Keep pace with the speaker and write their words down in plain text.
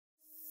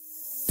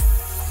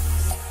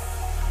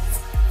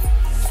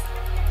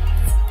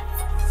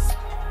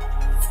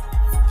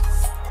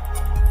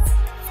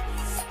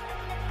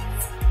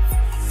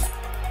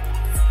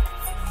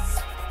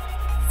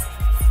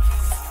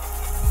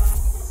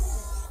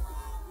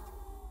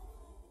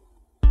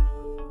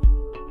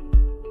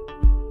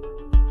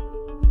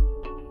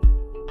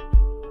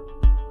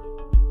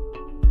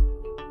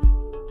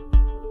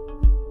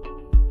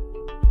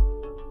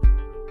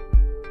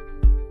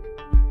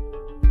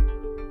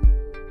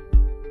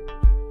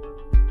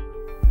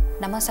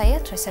Nama saya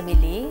Teresa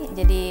Billy.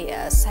 Jadi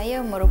saya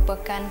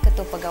merupakan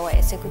Ketua Pegawai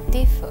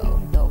Eksekutif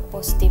untuk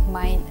Positive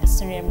Mind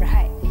Sdn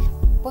Bhd.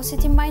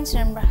 Positive Mind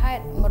Sdn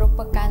Bhd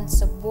merupakan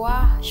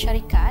sebuah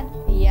syarikat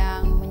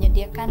yang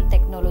menyediakan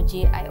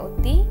teknologi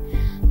IoT,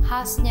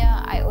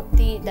 khasnya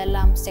IoT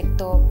dalam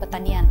sektor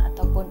pertanian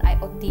ataupun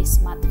IoT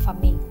Smart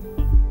Farming.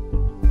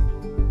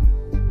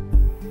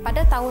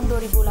 Pada tahun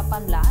 2018,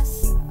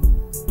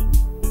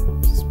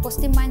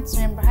 Positive Mind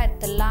Sdn Bhd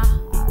telah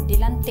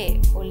dilantik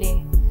oleh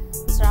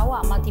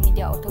Sarawak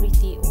Multimedia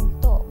Authority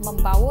untuk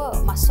membawa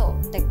masuk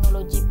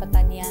teknologi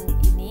pertanian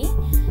ini,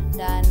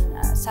 dan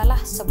salah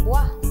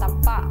sebuah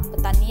tapak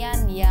pertanian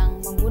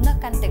yang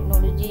menggunakan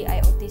teknologi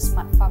IoT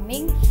Smart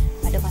Farming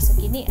pada masa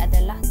kini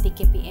adalah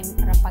TKPM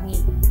Rampangi.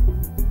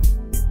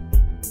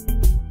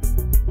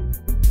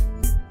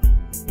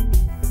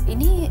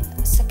 Ini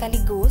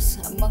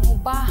sekaligus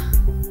mengubah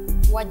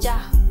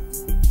wajah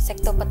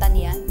sektor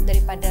pertanian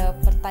daripada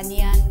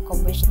pertanian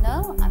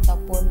konvensional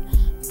ataupun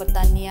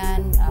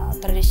pertanian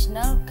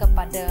tradisional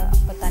kepada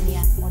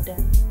pertanian moden.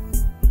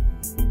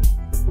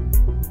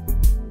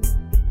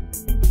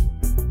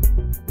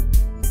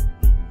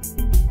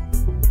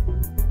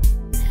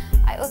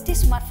 IoT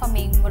Smart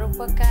Farming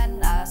merupakan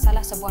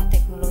salah sebuah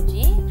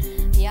teknologi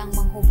yang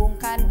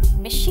menghubungkan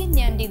mesin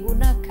yang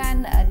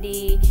digunakan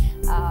di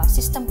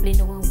sistem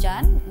pelindung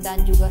hujan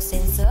dan juga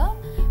sensor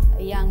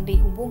yang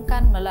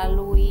dihubungkan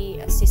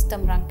melalui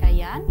sistem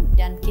rangkaian,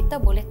 dan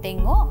kita boleh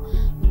tengok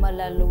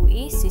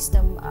melalui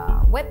sistem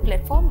web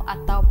platform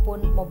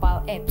ataupun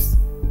mobile apps.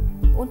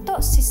 Untuk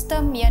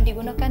sistem yang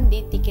digunakan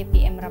di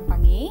TKPM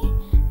Rampangi,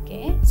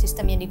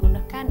 sistem yang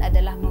digunakan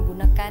adalah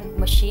menggunakan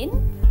mesin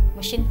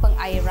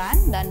pengairan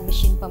dan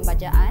mesin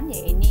pembajaan,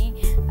 yang ini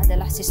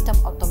adalah sistem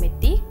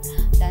automatik,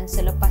 dan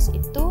selepas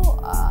itu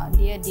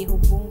dia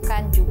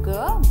dihubungkan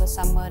juga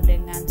bersama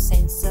dengan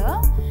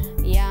sensor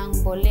yang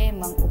boleh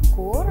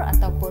mengukur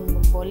ataupun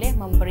boleh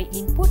memberi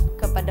input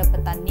kepada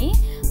petani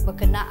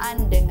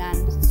berkenaan dengan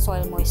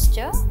soil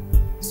moisture,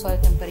 soil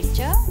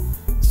temperature,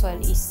 soil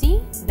isi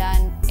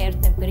dan air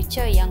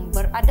temperature yang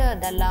berada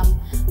dalam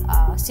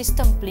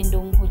sistem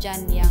pelindung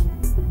hujan yang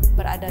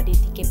berada di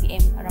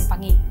TKPM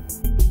Rampangi.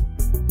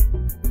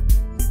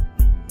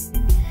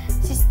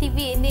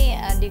 CCTV ini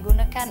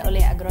digunakan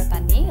oleh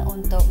agrotani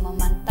untuk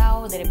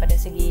memantau daripada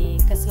segi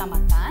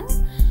keselamatan,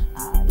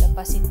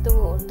 lepas itu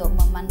untuk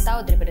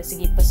memantau daripada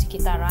segi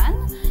persekitaran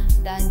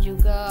dan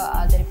juga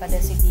daripada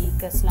segi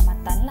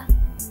keselamatan lah.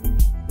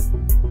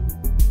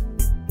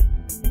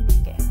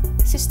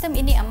 Sistem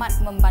ini amat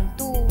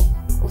membantu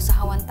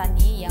usahawan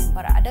tani yang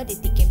berada di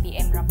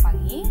TKPM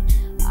Rampangi.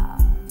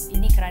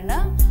 Ini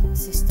kerana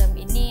sistem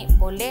ini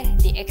boleh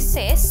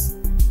diakses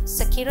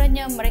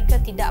sekiranya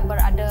mereka tidak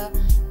berada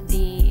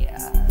di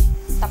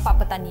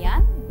tapak pertanian.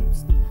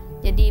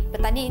 Jadi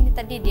petani ini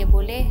tadi dia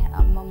boleh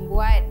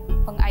membuat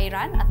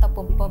pengairan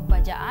ataupun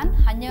pembajaan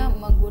hanya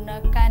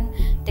menggunakan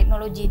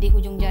teknologi di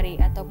hujung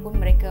jari, ataupun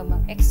mereka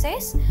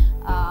mengakses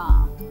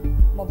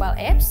mobile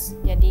apps.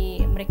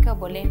 Jadi mereka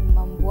boleh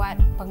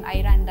membuat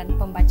pengairan dan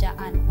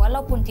pembajaan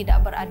walaupun tidak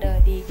berada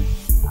di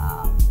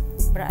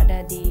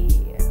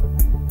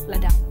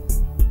ladang.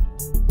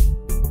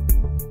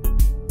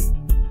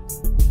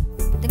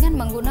 Dengan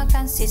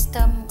menggunakan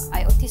sistem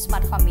IoT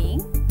Smart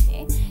Farming,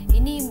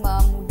 ini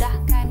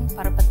memudahkan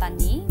para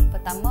petani,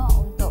 pertama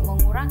untuk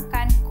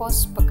mengurangkan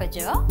kos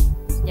pekerja.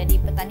 Jadi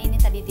petani ini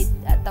tadi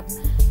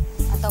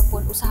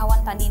ataupun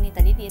usahawan tani ini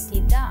tadi dia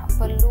tidak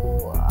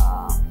perlu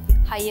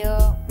hire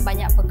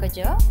banyak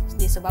pekerja,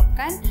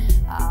 disebabkan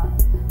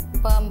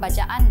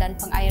pembajaan dan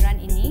pengairan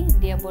ini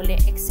dia boleh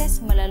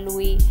akses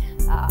melalui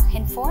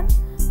handphone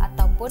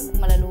ataupun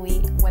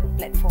melalui web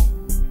platform.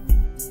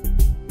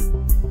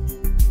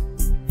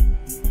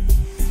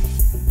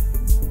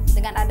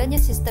 Dengan adanya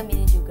sistem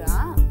ini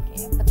juga,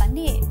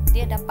 petani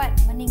dia dapat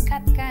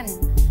meningkatkan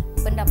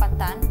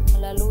pendapatan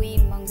melalui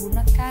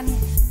menggunakan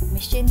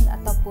mesin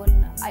ataupun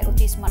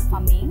IoT Smart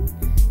Farming.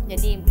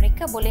 Jadi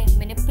mereka boleh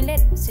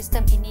manipulate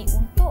sistem ini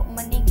untuk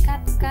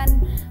meningkatkan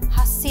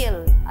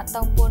hasil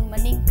ataupun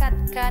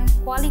meningkatkan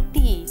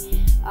kualiti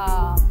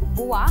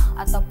buah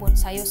ataupun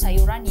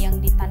sayur-sayuran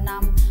yang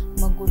ditanam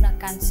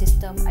menggunakan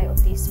sistem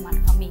IoT Smart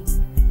Farming.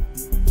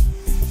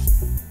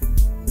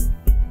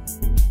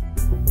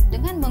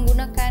 Dengan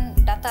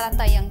menggunakan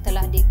data-data yang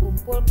telah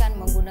dikumpulkan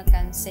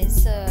menggunakan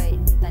sensor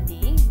ini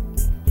tadi,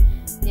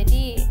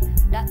 jadi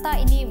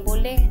data ini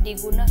boleh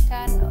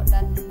digunakan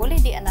dan boleh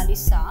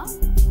dianalisa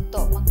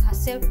untuk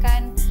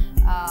menghasilkan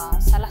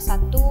salah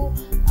satu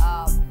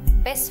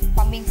best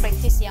farming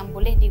practice yang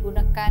boleh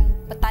digunakan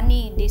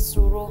petani di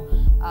seluruh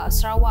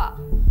Sarawak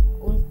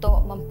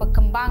untuk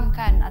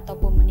memperkembangkan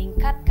ataupun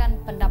meningkatkan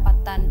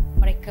pendapatan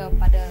mereka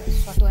pada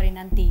suatu hari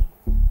nanti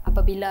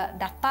apabila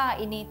data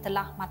ini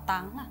telah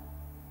matang.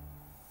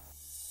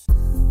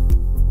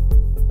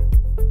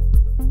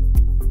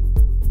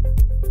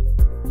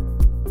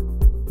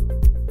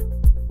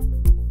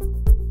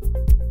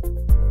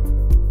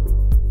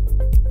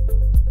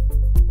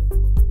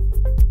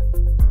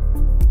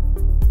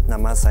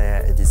 Nama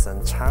saya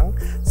Edison Chang.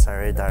 Perkenalkan,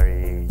 saya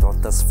dari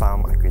Lotus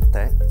Farm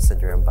Architect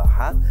Sdn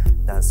Bhd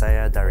dan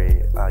saya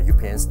dari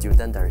UPN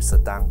student dari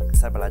Sedang.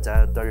 Saya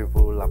belajar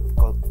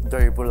 2008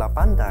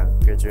 dan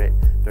graduate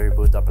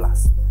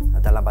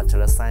 2012 dalam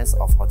Bachelor Science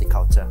of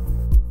Horticulture.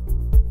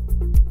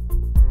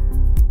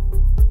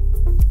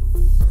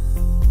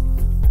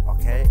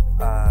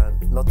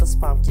 Lotus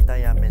Farm kita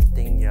yang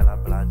penting ialah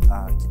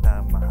kita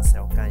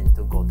menghasilkan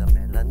itu golden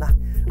melon lah.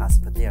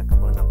 Seperti yang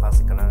kamu nampak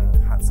sekarang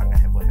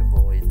sangat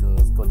heboh-heboh itu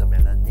golden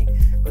melon ni.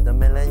 Golden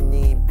melon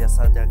ni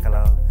biasa dia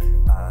kalau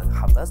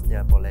harvest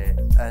dia boleh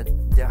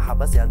dia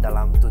harvest ya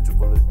dalam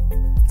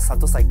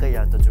satu cycle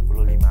ya 75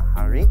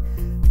 hari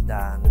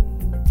dan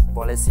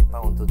boleh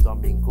simpan untuk 2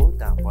 minggu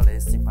dan boleh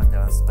simpan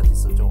dalam seperti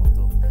sujung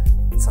untuk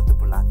 1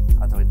 bulan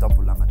atau 2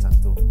 bulan macam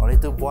tu.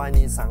 Oleh itu buah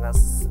ini sangat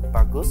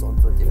bagus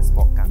untuk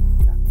dieksporkan.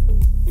 Ya.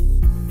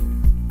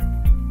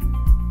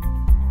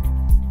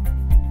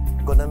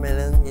 Golden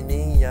melon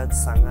ini ya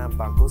sangat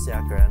bagus ya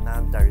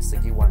kerana dari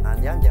segi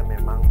warnanya dia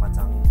memang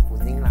macam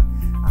kuning lah.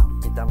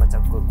 Kita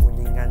macam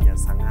kekuningan ya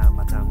sangat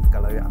macam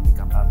kalau ambil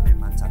gambar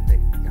memang cantik.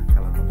 Ya,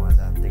 kalau kamu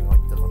ada tengok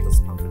itu Lotus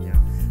Farm punya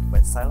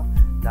website lah.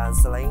 Dan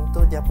selain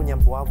itu dia punya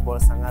buah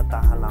boleh sangat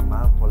tahan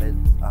lama, boleh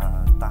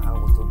tahan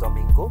untuk 2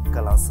 minggu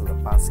kalau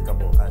selepas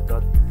kamu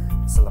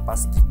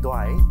selepas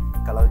dituai,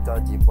 kalau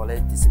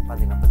boleh disimpan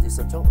dengan peti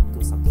sejuk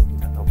untuk 1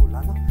 hingga 2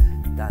 bulan lah.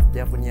 Dan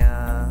dia punya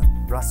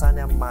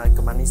rasanya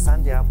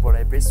kemanisan dia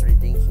boleh base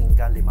reading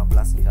hingga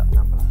 15 hingga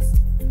 16.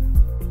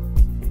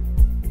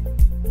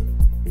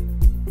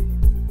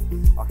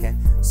 Okay,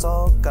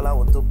 so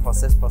kalau untuk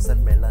proses-proses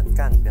melon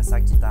kan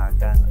biasa kita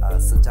akan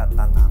sejak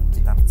tanam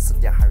kita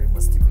setiap hari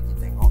mesti pergi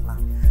tengok lah,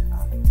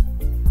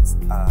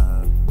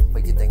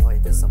 pergi tengok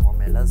itu semua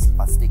melon,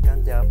 pastikan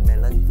dia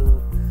melon itu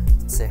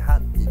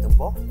sehat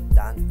ditumbuh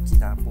dan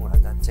kita pun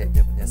ada cek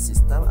dia punya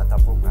sistem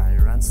ataupun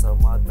pengairan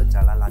semua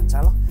berjalan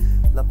lancar lah.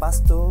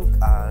 Lepas tu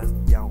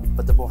yang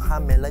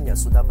pertumbuhan melon yang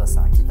sudah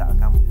besar kita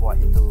akan buat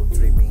itu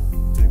trimming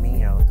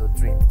yang untuk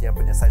trim dia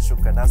punya size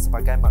kerana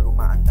sebagai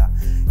maklumat anda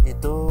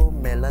itu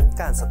melon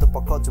kan satu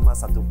pokok cuma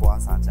 1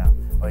 buah saja.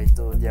 Oleh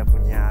itu dia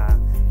punya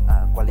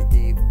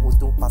kualiti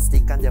untuk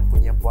pastikan dia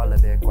punya buah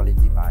lebih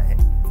kualiti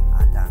baik.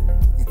 Dan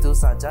itu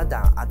saja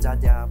dan ajar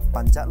dia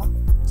panjat lah.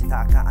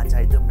 Kita akan ajar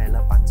itu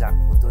melon panjat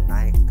untuk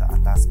naik ke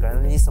atas.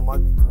 Kerana ni semua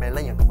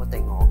melon yang kamu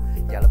tengok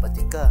ialah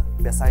vertikal.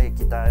 Biasa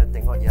kita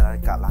tengok ialah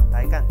kat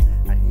lantai kan.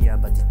 Ini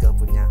ialah vertikal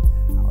punya.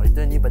 Oleh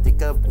itu ini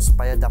vertikal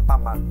supaya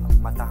dapat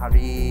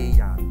matahari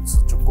yang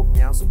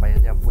secukupnya supaya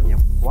dia punya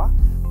buah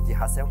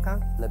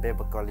dihasilkan lebih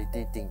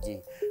berkualiti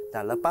tinggi.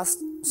 Dan lepas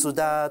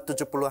sudah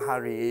 70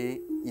 hari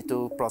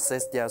itu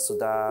proses dia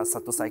sudah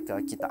 1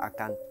 cycle kita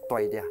akan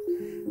tuai dia.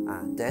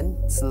 Then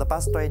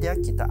selepas tuai dia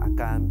kita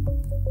akan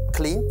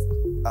clean.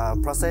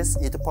 Proses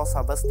itu post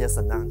harvest dia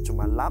senang,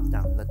 cuma lap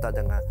dan letak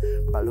dengan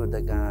balut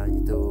dengan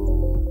itu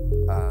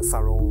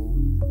sarung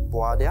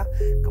buah dia,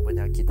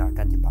 kemudian kita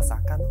akan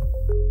dipasarkan.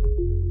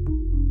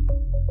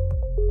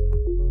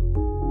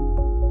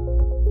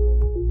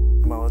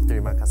 Mau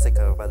terima kasih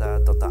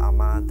kepada Dr.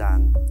 Amar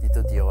dan itu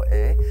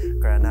DOA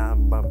kerana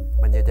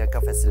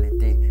menyediakan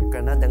fasiliti.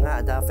 Kerana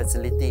dengan ada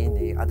fasiliti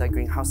ini, ada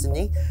greenhouse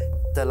ini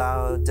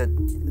telah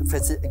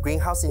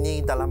greenhouse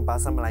ini dalam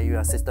bahasa Melayu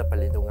Sistem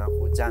Perlindungan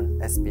Hujan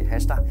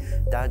SPH lah.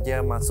 Dan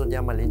dia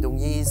maksudnya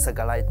melindungi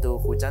segala itu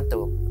hujan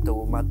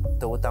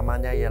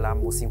terutamanya ialah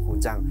musim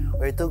hujan.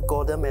 Oleh itu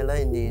golden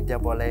melon ini dia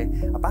boleh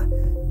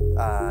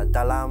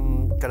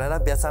dalam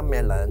kerana biasa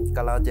melon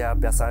kalau dia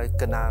biasa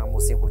kena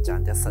musim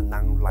hujan dia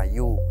senang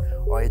layu.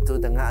 Oleh itu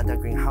dengan ada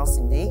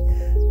greenhouse ini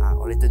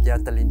oleh itu dia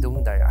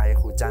terlindung dari air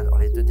hujan.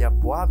 Oleh itu dia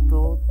buah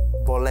tu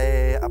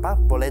boleh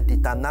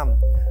ditanam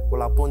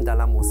walaupun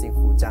dalam musim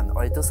hujan.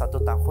 Oleh itu 1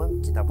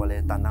 tahun kita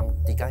boleh tanam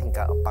 3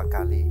 hingga 4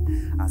 kali.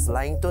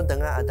 Selain itu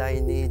dengan ada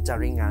ini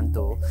jaringan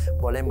tu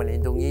boleh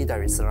melindungi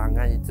dari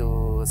serangan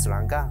itu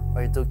serangga.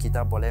 Oleh itu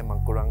kita boleh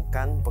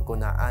mengurangkan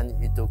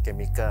penggunaan itu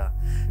chemical.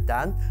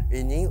 Dan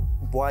ini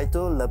buah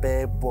itu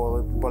lebih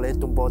boleh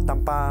tumbuh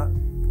tanpa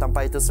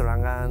itu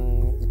serangan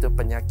itu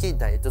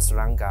penyakit dan itu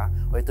serangga.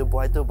 Oleh itu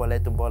buah itu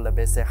boleh tumbuh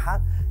lebih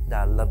sehat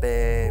dan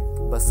lebih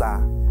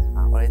besar.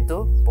 Oleh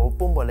itu buah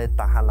pun boleh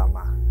tahan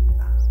lama.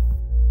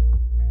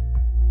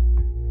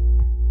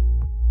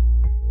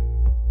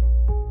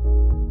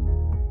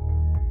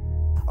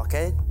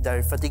 Okay,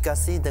 dari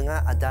vertikasi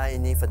dengan ada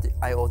ini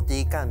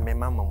IoT kan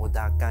memang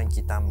memudahkan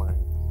kita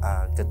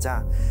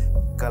kerja.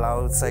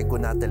 Kalau saya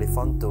guna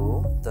telefon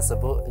tu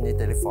tersebut ini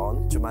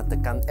telefon cuma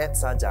tekan app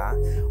saja.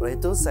 Oleh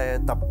itu saya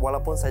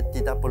walaupun saya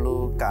tidak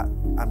perlu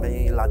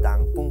ambil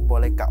ladang pun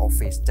boleh kat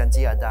office.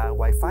 Janji ada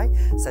wifi,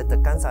 saya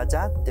tekan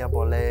saja dia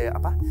boleh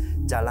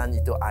jalan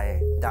itu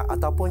air. Dan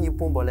ataupun you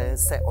pun boleh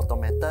set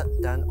automated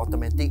dan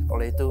automatic.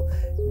 Oleh itu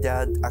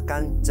dia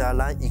akan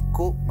jalan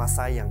ikut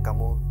masa yang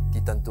kamu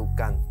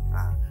ditentukan.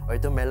 Oleh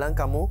itu melon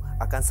kamu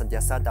akan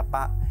sentiasa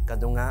dapat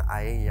kandungan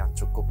air yang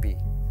cukupi.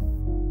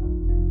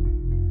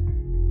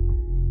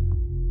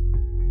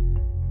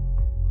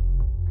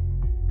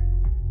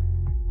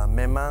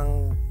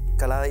 Memang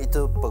kalau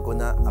itu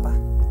pengguna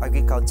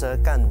agriculture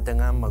kan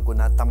dengan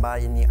menggunakan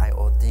tambah ini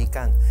IoT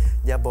kan,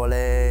 dia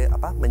boleh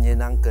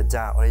menyenang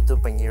kerja. Oleh itu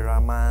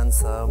pengiriman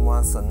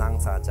semua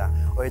senang saja.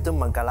 Oleh itu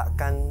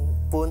menggalakkan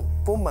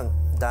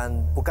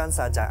dan bukan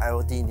saja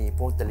IoT ini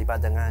pun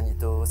terlibat dengan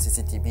itu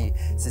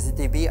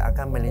CCTV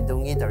akan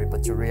melindungi dari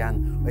pencurian.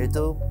 Oleh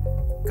itu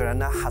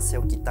kerana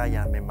hasil kita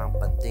yang memang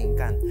penting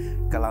kan,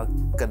 kalau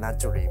kena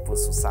curi pun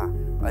susah.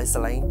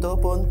 Selain itu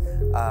pun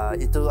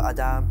itu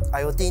ada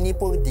IoT ini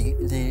pun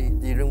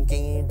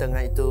dirungkingi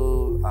dengan itu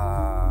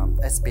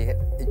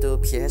itu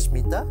pH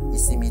meter,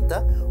 isi meter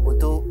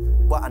untuk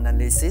buat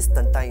analisis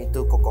tentang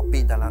itu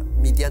kokopik dalam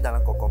media dalam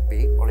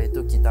kokopik. Oleh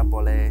itu kita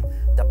boleh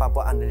dapat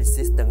buat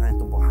analisis dengan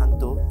tumbuhan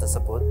tu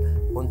tersebut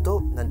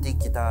untuk nanti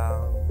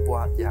kita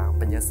buat yang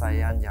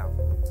penyelesaian yang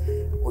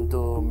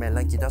untuk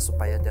melon kita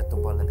supaya dia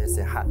tumbuh lebih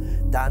sihat.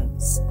 Dan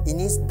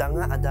ini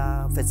dengan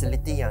ada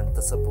fasiliti yang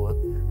tersebut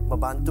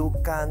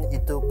membantukan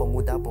itu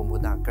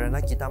pemuda-pemuda, kerana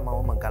kita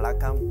mahu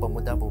menggalakkan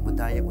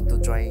pemuda-pemuda yang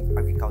untuk join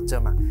agriculture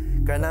mah.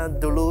 Kerana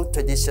dulu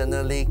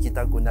traditionally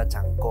kita guna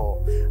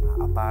cangkul,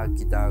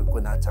 kita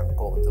guna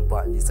cangkul untuk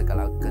buat ni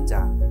segala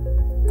kerja,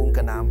 pun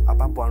kena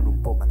buang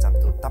rumput macam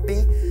tu.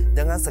 Tapi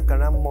dengan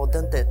sekarang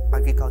modern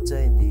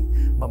agriculture ini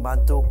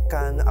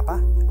membantukan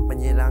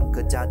menyilang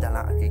kerja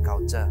dalam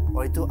agriculture.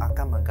 Oleh itu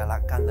akan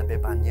menggalakkan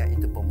lebih banyak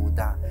itu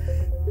pemuda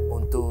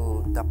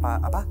untuk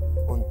dapat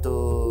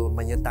untuk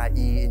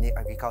menyertai ini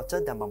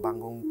agriculture dan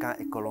membangunkan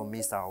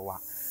ekonomi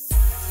Sarawak.